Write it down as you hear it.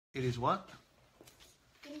It is what?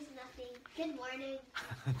 It is nothing. Good morning.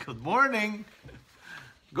 Good morning.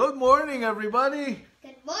 Good morning, everybody.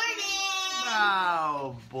 Good morning.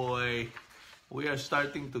 Oh, boy. We are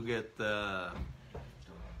starting to get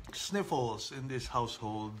sniffles in this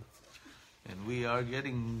household. And we are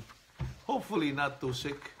getting, hopefully not too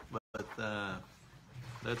sick, but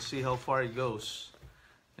let's see how far it goes.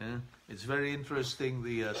 Yeah? It's very interesting.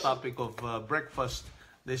 The topic of breakfast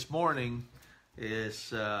this morning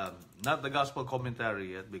is not the gospel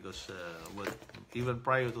commentary yet, because even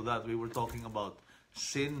prior to that we were talking about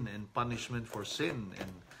sin and punishment for sin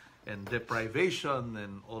and deprivation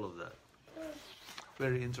and all of that.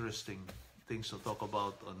 Very interesting things to talk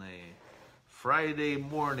about on a Friday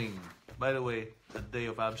morning. By the way, a day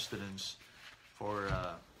of abstinence for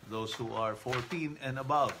those who are 14 and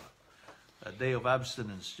above. A day of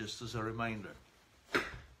abstinence, just as a reminder.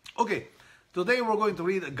 Okay. Today we're going to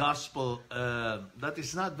read a gospel that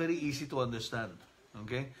is not very easy to understand.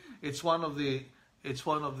 Okay, it's one of the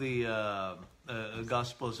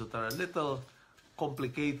gospels that are a little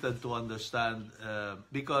complicated to understand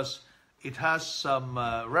because it has some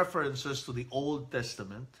references to the Old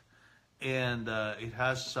Testament, and it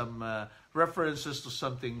has some references to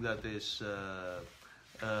something that is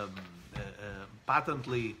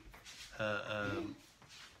patently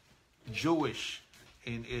Jewish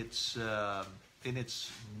in its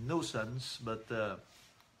nuisance, but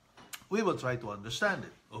we will try to understand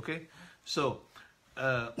it. Okay, so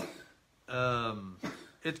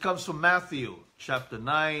it comes from Matthew chapter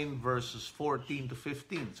 9 verses 14 to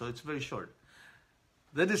 15. So it's very short.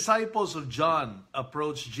 The disciples of John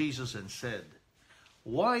approached Jesus and said,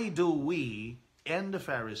 "Why do we and the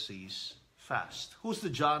Pharisees fast?" Who's the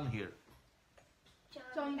John here?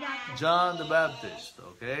 John the Baptist.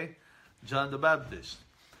 Okay, John the Baptist.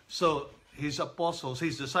 So his apostles,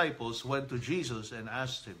 his disciples, went to Jesus and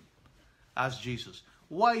asked Jesus,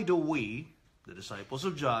 "Why do we, the disciples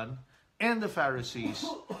of John, and the Pharisees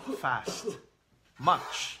fast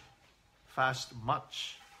much? Fast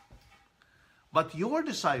much. But your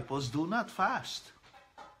disciples do not fast."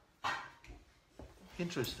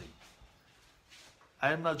 Interesting.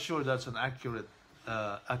 I am not sure that's an accurate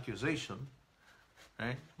accusation,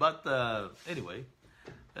 right? But anyway.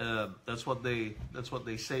 That's what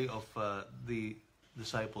they say of the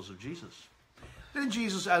disciples of Jesus. Then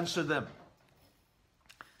Jesus answered them,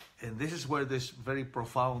 and this is where this very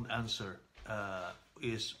profound answer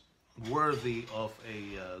is worthy of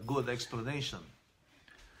a good explanation.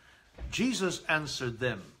 Jesus answered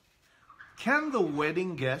them, "Can the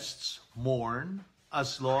wedding guests mourn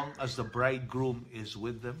as long as the bridegroom is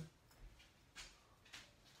with them?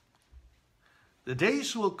 The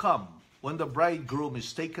days will come when the bridegroom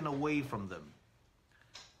is taken away from them,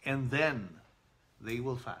 and then they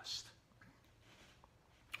will fast."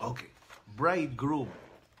 Okay, bridegroom.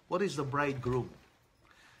 What is the bridegroom?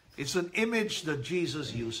 It's an image that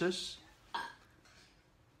Jesus uses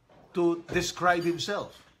to describe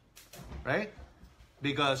himself, right?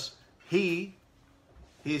 Because he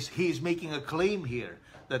is making a claim here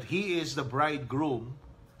that he is the bridegroom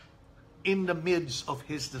in the midst of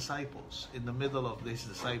his disciples, in the middle of his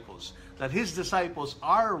disciples, that his disciples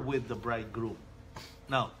are with the bridegroom.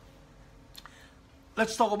 Now,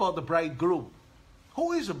 let's talk about the bridegroom.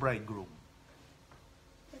 Who is a bridegroom?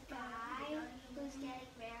 The guy who's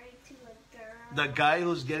getting married to a girl. The guy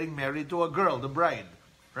who's getting married to a girl, the bride,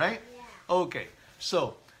 right? Yeah. Okay,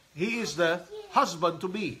 so he is the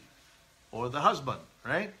husband-to-be, or the husband,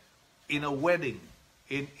 right? In a wedding,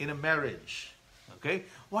 in a marriage. Okay?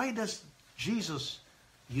 Why does Jesus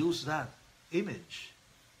use that image?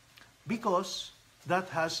 Because that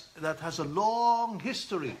has a long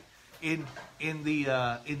history in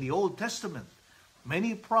the Old Testament.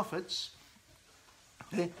 Many prophets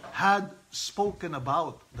had spoken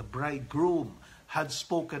about the bridegroom, had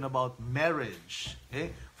spoken about marriage,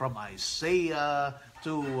 from Isaiah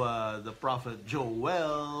to the prophet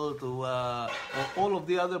Joel, to all of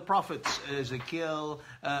the other prophets, Ezekiel.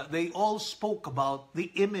 They all spoke about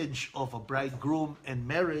the image of a bridegroom and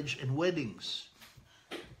marriage and weddings.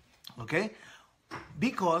 Okay?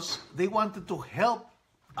 Because they wanted to help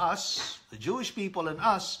us, the Jewish people and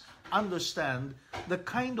us, understand the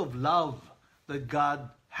kind of love that God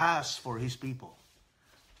has for his people.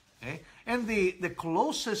 Okay? And the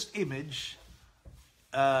closest image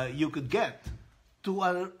you could get to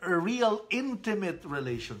a real intimate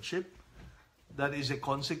relationship that is a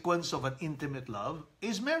consequence of an intimate love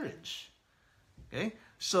is marriage. Okay?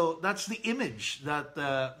 So that's the image that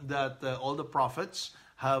all the prophets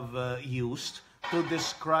have used to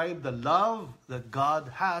describe the love that God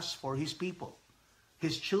has for his people,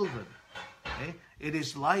 his children. Okay? It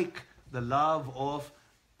is like the love of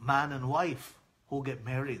man and wife who get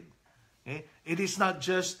married. Okay? It is not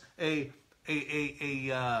just a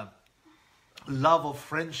love of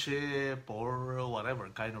friendship or whatever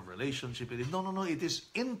kind of relationship it is. No, no, no. It is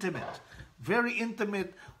intimate, very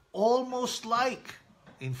intimate, almost like,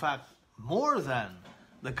 in fact, more than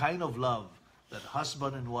the kind of love that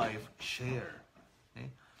husband and wife share.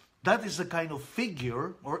 Okay? That is the kind of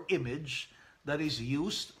figure or image that is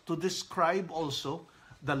used to describe also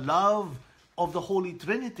the love of the Holy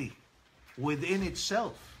Trinity within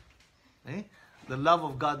itself. Okay? The love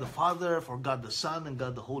of God the Father for God the Son and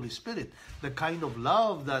God the Holy Spirit. The kind of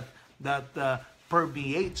love that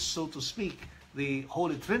permeates, so to speak, the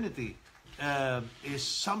Holy Trinity is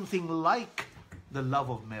something like the love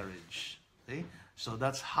of marriage. Okay? So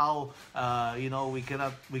that's how we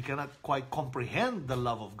cannot quite comprehend the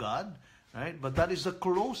love of God, right? But that is the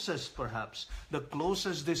closest, perhaps, the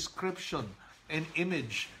closest description and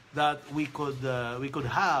image that we could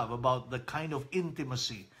have about the kind of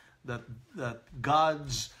intimacy that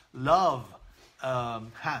God's love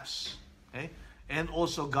has, okay? And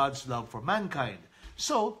also God's love for mankind.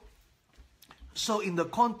 So in the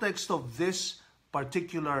context of this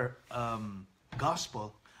particular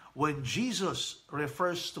gospel, when Jesus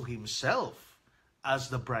refers to himself as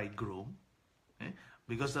the bridegroom, okay,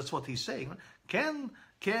 because that's what he's saying, can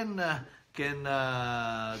the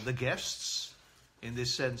guests, in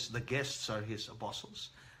this sense, the guests are his apostles,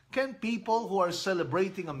 can people who are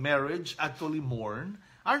celebrating a marriage actually mourn?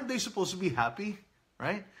 Aren't they supposed to be happy,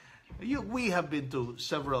 right? We have been to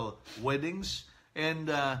several weddings,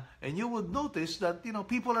 and you would notice that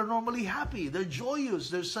people are normally happy. They're joyous.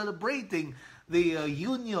 They're celebrating the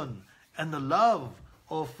union and the love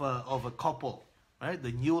of a couple, right?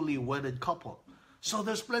 The newly wedded couple. So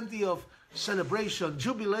there's plenty of celebration,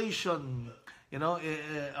 jubilation,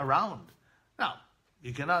 around. Now,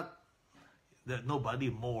 you cannot. That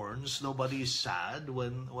nobody mourns, nobody is sad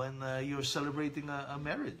when you're celebrating a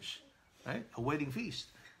marriage, right? A wedding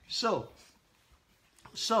feast. So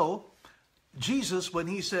Jesus, when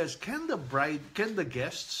he says, can the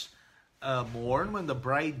guests mourn when the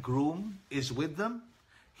bridegroom is with them?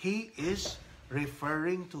 He is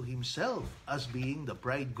referring to himself as being the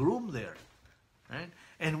bridegroom there, right?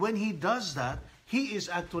 And when he does that, he is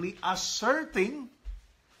actually asserting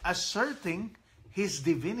his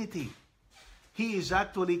divinity. He is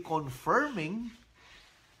actually confirming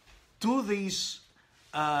to these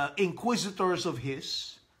inquisitors of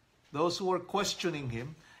his, those who are questioning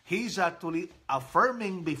him, he's actually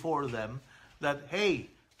affirming before them that, hey,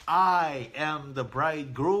 I am the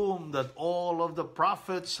bridegroom that all of the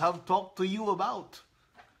prophets have talked to you about.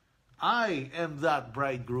 I am that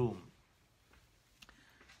bridegroom.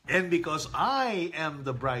 And because I am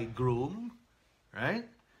the bridegroom, right?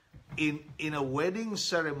 In a wedding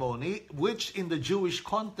ceremony, which in the Jewish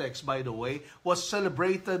context, by the way, was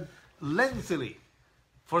celebrated lengthily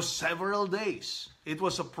for several days. It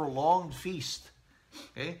was a prolonged feast.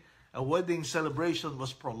 Okay? A wedding celebration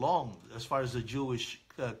was prolonged as far as the Jewish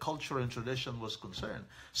culture and tradition was concerned.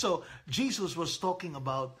 So Jesus was talking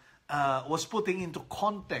about, was putting into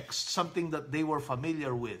context something that they were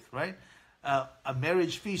familiar with, right? A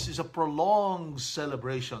marriage feast is a prolonged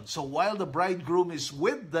celebration. So while the bridegroom is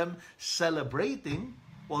with them celebrating,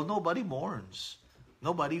 well, nobody mourns.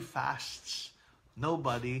 Nobody fasts.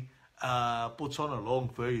 Nobody puts on a long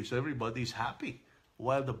face. Everybody's happy.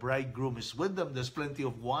 While the bridegroom is with them, there's plenty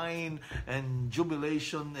of wine and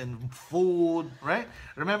jubilation and food, right?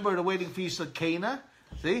 Remember the wedding feast at Cana?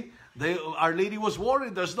 See? Our Lady was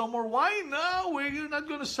worried, there's no more wine. No, we're not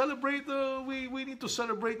going to celebrate. We need to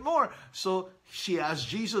celebrate more. So she asked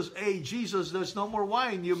Jesus, hey, Jesus, there's no more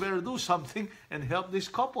wine. You better do something and help this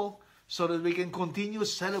couple so that we can continue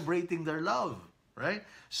celebrating their love, right?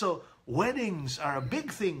 So weddings are a big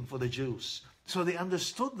thing for the Jews. So they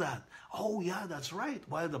understood that. Oh, yeah, that's right.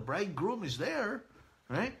 While the bridegroom is there,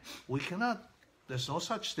 right? There's no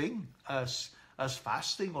such thing as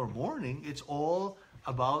fasting or mourning. It's all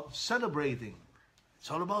about celebrating. It's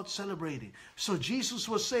all about celebrating. So Jesus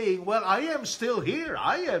was saying, well, I am still here.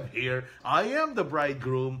 I am here. I am the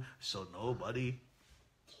bridegroom. So nobody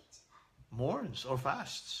mourns or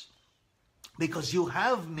fasts. Because you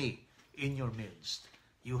have me in your midst.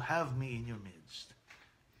 You have me in your midst.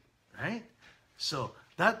 Right? So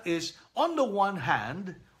that is, on the one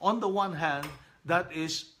hand, that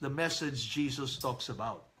is the message Jesus talks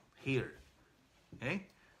about here. Okay?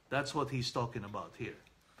 That's what he's talking about here.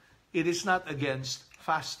 It is not against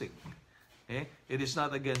fasting. Okay? It is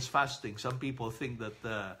not against fasting. Some people think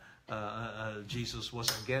that Jesus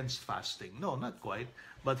was against fasting. No, not quite.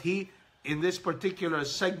 But he in this particular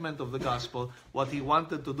segment of the gospel, what he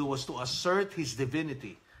wanted to do was to assert his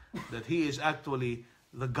divinity, that he is actually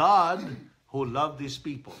the God who loved his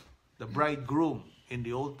people, the bridegroom in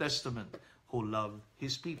the Old Testament who loved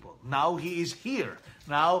his people. Now he is here.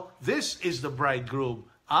 Now this is the bridegroom.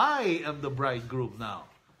 I am the bridegroom now.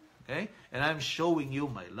 Okay? And I'm showing you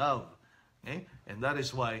my love. Okay? And that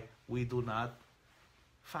is why we do not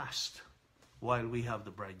fast while we have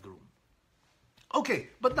the bridegroom. Okay,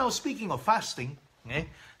 but now speaking of fasting, okay,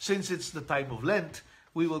 since it's the time of Lent,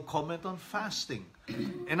 we will comment on fasting.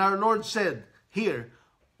 And our Lord said here,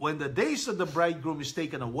 when the days of the bridegroom is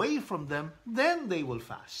taken away from them, then they will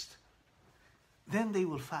fast. Then they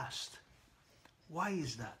will fast. Why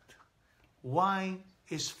is that? Why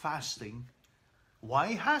is fasting, why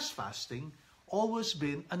has fasting always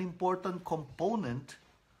been an important component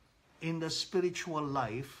in the spiritual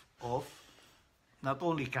life of not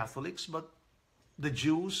only Catholics, but the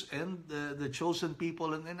Jews and the chosen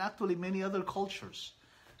people, and actually many other cultures?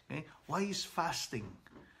 Okay? Why is fasting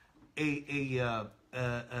a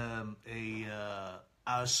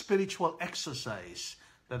spiritual exercise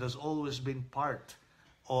that has always been part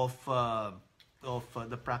of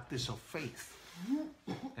the practice of faith?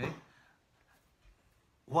 Okay?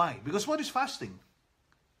 Why? Because what is fasting?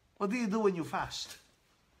 What do you do when you fast?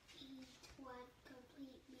 Eat one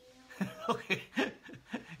complete meal. Okay.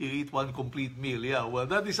 You eat one complete meal. Yeah, well,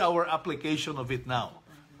 that is our application of it now,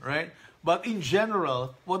 right? But in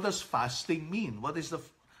general, what does fasting mean? What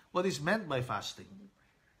is meant by fasting?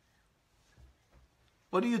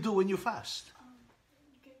 What do you do when you fast?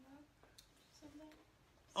 Give up something.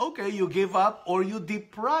 Okay, you give up or you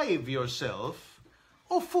deprive yourself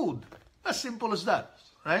of food. As simple as that,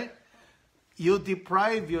 right? You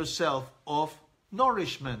deprive yourself of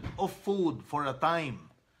nourishment, of food for a time.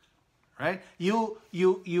 Right?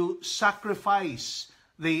 You sacrifice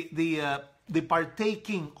the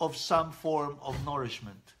partaking of some form of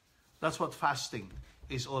nourishment. That's what fasting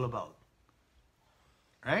is all about.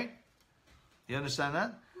 Right? You understand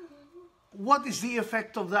that? What is the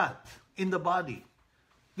effect of that in the body?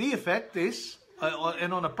 The effect is,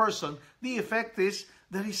 and on a person, the effect is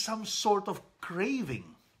there is some sort of craving.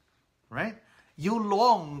 Right? You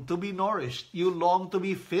long to be nourished. You long to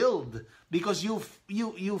be filled because you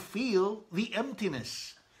feel the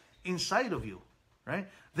emptiness inside of you, right?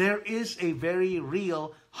 There is a very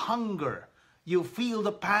real hunger. You feel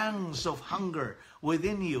the pangs of hunger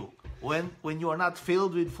within you when you are not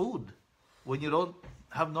filled with food, when you don't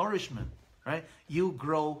have nourishment, right? You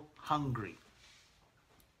grow hungry,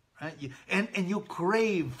 right? And you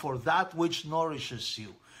crave for that which nourishes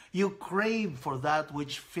you. You crave for that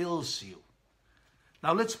which fills you.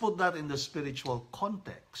 Now, let's put that in the spiritual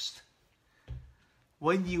context.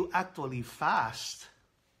 When you actually fast,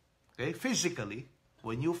 okay, physically,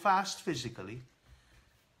 when you fast physically,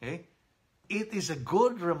 okay, it is a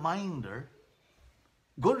good reminder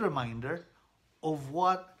of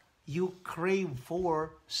what you crave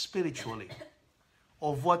for spiritually,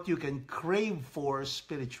 of what you can crave for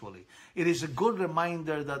spiritually. It is a good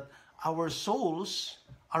reminder that our souls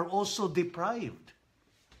are also deprived.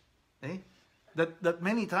 Okay? That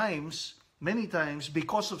many times,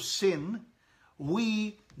 because of sin,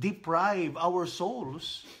 we deprive our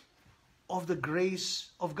souls of the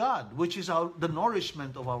grace of God, which is the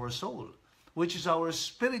nourishment of our soul, which is our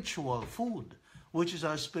spiritual food, which is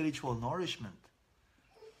our spiritual nourishment.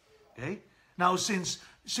 Okay? Now, since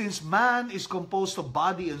man is composed of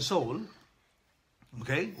body and soul,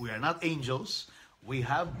 okay, we are not angels, we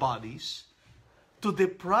have bodies. To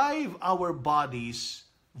deprive our bodies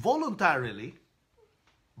voluntarily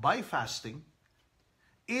by fasting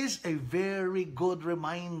is a very good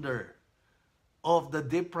reminder of the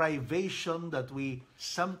deprivation that we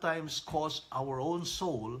sometimes cause our own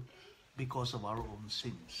soul because of our own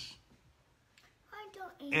sins. I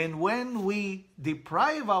don't eat. And when we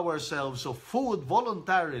deprive ourselves of food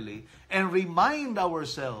voluntarily and remind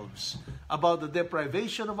ourselves about the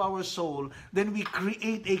deprivation of our soul, then we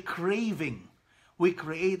create a craving. We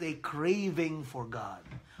create a craving for God.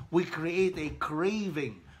 We create a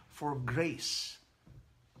craving for grace.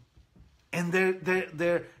 And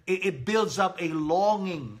it builds up a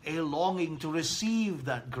longing to receive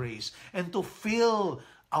that grace and to fill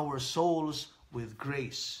our souls with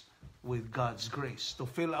grace, with God's grace, to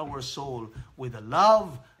fill our soul with the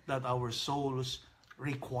love that our souls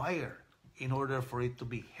require in order for it to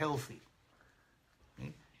be healthy,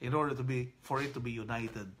 okay? In order for it to be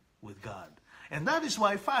united with God. And that is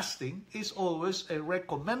why fasting is always a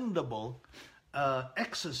recommendable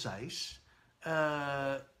exercise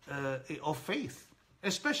of faith,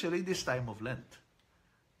 especially this time of Lent.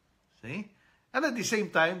 See? And at the same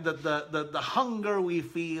time, that the hunger we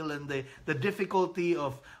feel and the difficulty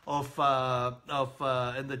and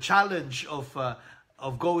the challenge of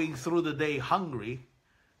going through the day hungry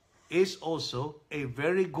is also a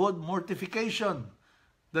very good mortification,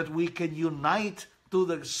 that we can unite to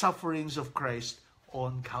the sufferings of Christ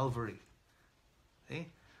on Calvary. Okay?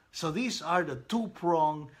 So these are the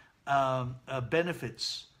two-pronged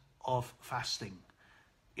benefits of fasting.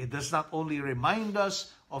 It does not only remind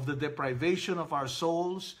us of the deprivation of our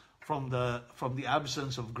souls from the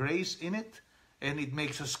absence of grace in it, and it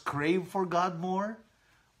makes us crave for God more,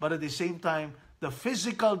 but at the same time, the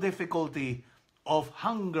physical difficulty of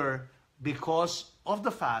hunger because of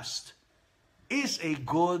the fast is a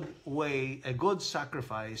good way, a good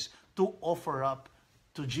sacrifice to offer up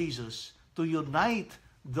to Jesus, to unite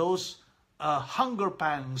those hunger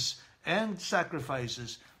pangs and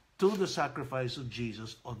sacrifices to the sacrifice of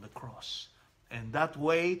Jesus on the cross. And that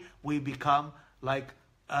way, we become like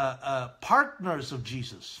partners of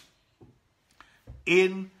Jesus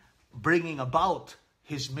in bringing about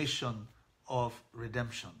his mission of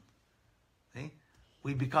redemption. Okay?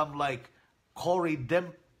 We become like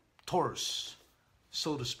co-redemptors,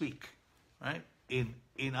 so to speak, right?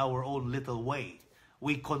 In our own little way.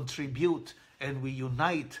 We contribute and we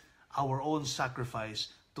unite our own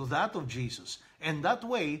sacrifice to that of Jesus. And that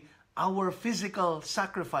way, our physical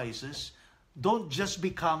sacrifices don't just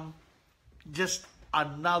become just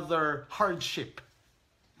another hardship.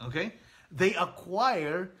 Okay? They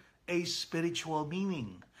acquire a spiritual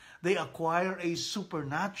meaning. They acquire a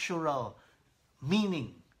supernatural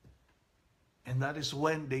meaning. And that is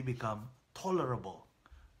when they become tolerable.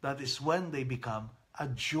 That is when they become a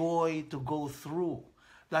joy to go through.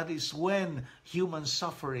 That is when human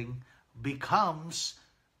suffering becomes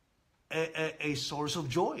a source of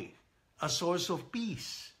joy, a source of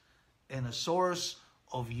peace, and a source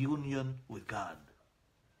of union with God.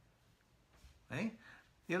 Okay?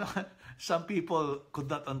 You know, some people could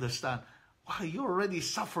not understand. Wow, you're already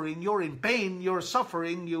suffering, you're in pain, you're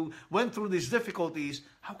suffering, you went through these difficulties.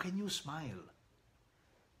 How can you smile?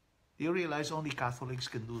 You realize only Catholics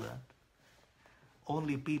can do that?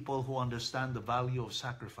 Only people who understand the value of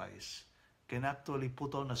sacrifice can actually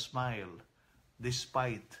put on a smile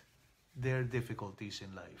despite their difficulties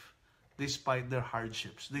in life, despite their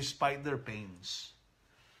hardships, despite their pains,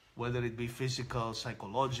 whether it be physical,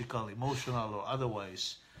 psychological, emotional, or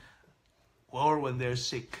otherwise, or when they're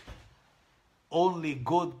sick. Only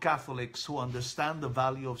good Catholics who understand the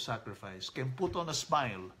value of sacrifice can put on a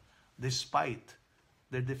smile despite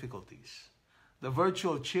their difficulties. The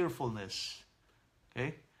virtue of cheerfulness,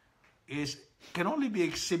 okay, can only be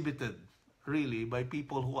exhibited really by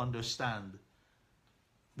people who understand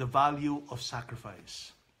the value of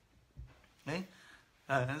sacrifice. Okay?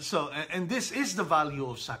 And this is the value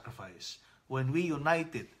of sacrifice when we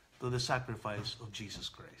unite it to the sacrifice of Jesus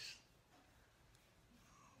Christ.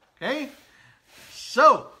 Okay?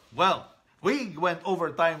 So, well, we went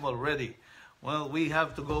over time already. Well, we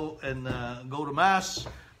have to go and go to Mass.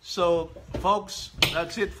 So, folks,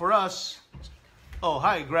 that's it for us. Oh,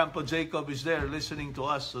 hi, Grandpa Jacob is there listening to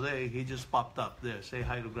us today. He just popped up there. Say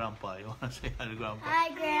hi to Grandpa. You want to say hi to Grandpa? Hi,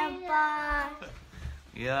 Grandpa.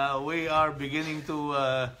 Yeah, we are beginning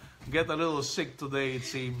to get a little sick today, it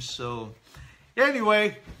seems. So,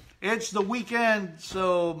 anyway, it's the weekend.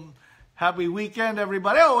 So, happy weekend,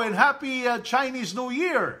 everybody. Oh, and happy Chinese New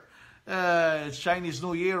Year. It's Chinese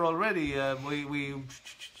New Year already.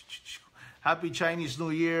 Happy Chinese New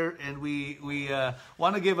Year, and we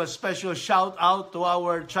want to give a special shout out to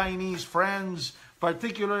our Chinese friends,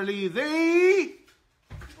 particularly the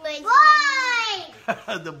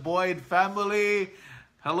Boyd! the Boyd family.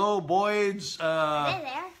 Hello, Boyds. Hey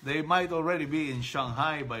there. They might already be in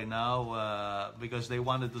Shanghai by now because they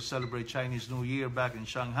wanted to celebrate Chinese New Year back in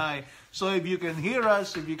Shanghai. So if you can hear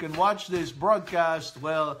us, if you can watch this broadcast,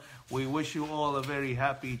 well, we wish you all a very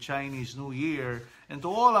happy Chinese New Year. And to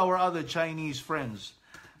all our other Chinese friends,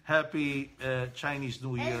 happy Chinese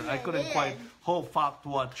New Year. I couldn't quite,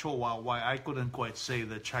 I couldn't quite say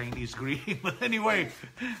the Chinese greeting. But anyway,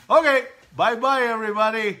 okay, bye-bye,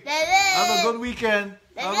 everybody. Have a good weekend.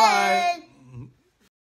 Bye-bye.